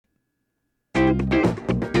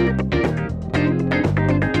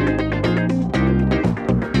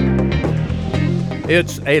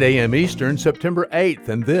It's 8 a.m. Eastern, September 8th,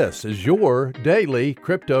 and this is your daily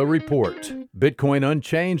crypto report. Bitcoin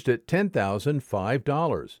unchanged at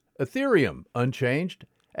 $10,005. Ethereum unchanged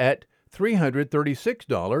at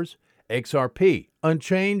 $336. XRP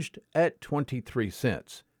unchanged at 23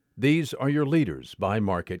 cents. These are your leaders by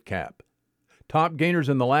market cap. Top gainers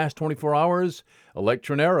in the last 24 hours,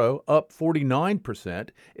 Electronero up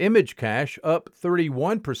 49%, Image Cash up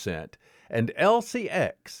 31%, and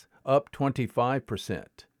LCX up 25%.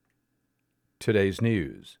 Today's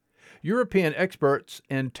news. European experts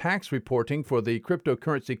in tax reporting for the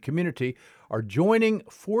cryptocurrency community are joining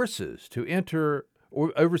forces to enter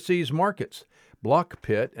overseas markets.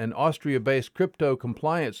 Blockpit, an Austria-based crypto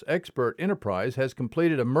compliance expert enterprise, has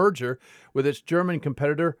completed a merger with its German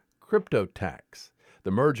competitor CryptoTax.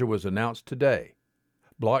 The merger was announced today.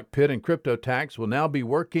 Blockpit and CryptoTax will now be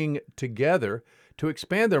working together to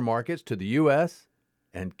expand their markets to the U.S.,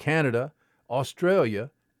 and Canada,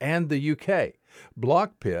 Australia, and the UK.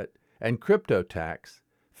 Blockpit and CryptoTax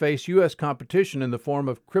face U.S. competition in the form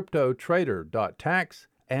of CryptoTrader.tax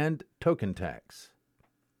and TokenTax.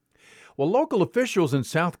 Well, local officials in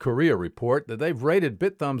South Korea report that they've raided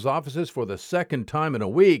Bithumb's offices for the second time in a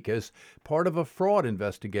week as part of a fraud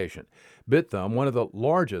investigation. Bithumb, one of the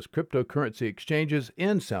largest cryptocurrency exchanges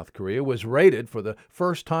in South Korea, was raided for the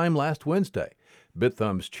first time last Wednesday.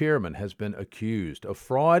 Bithumb's chairman has been accused of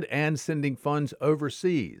fraud and sending funds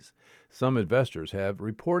overseas. Some investors have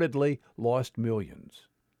reportedly lost millions.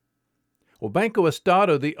 Well, Banco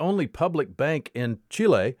Estado, the only public bank in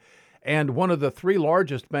Chile and one of the three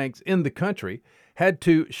largest banks in the country, had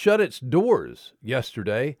to shut its doors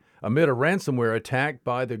yesterday amid a ransomware attack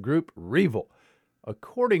by the group REvil.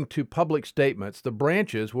 According to public statements, the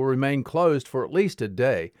branches will remain closed for at least a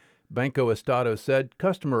day. Banco Estado said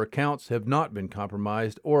customer accounts have not been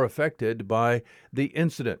compromised or affected by the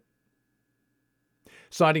incident.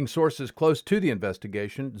 Citing sources close to the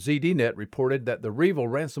investigation, ZDNet reported that the REvil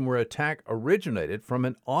ransomware attack originated from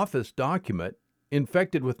an office document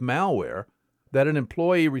infected with malware that an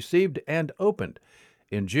employee received and opened.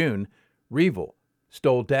 In June, REvil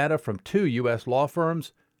stole data from 2 U.S. law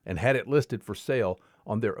firms and had it listed for sale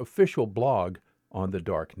on their official blog on the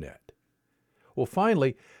darknet. Well,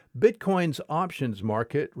 finally, Bitcoin's options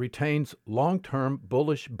market retains long-term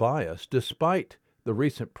bullish bias despite the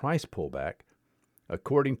recent price pullback.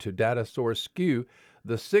 According to data source Skew,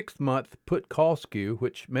 the 6-month put-call skew,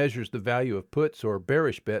 which measures the value of puts or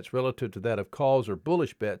bearish bets relative to that of calls or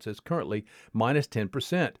bullish bets, is currently minus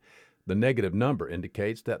 10%. The negative number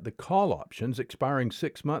indicates that the call options expiring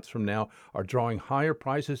 6 months from now are drawing higher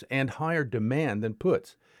prices and higher demand than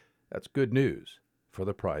puts. That's good news for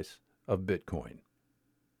the price of Bitcoin.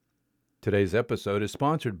 Today's episode is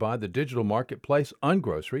sponsored by the digital marketplace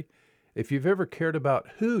Ungrocery. If you've ever cared about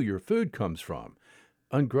who your food comes from,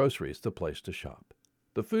 Ungrocery is the place to shop.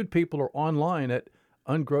 The food people are online at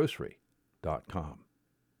ungrocery.com.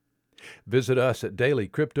 Visit us at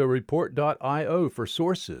dailycryptoreport.io for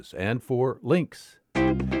sources and for links.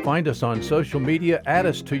 Find us on social media, add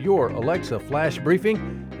us to your Alexa Flash Briefing,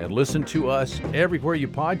 and listen to us everywhere you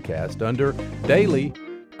podcast under Daily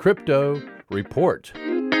Crypto Report.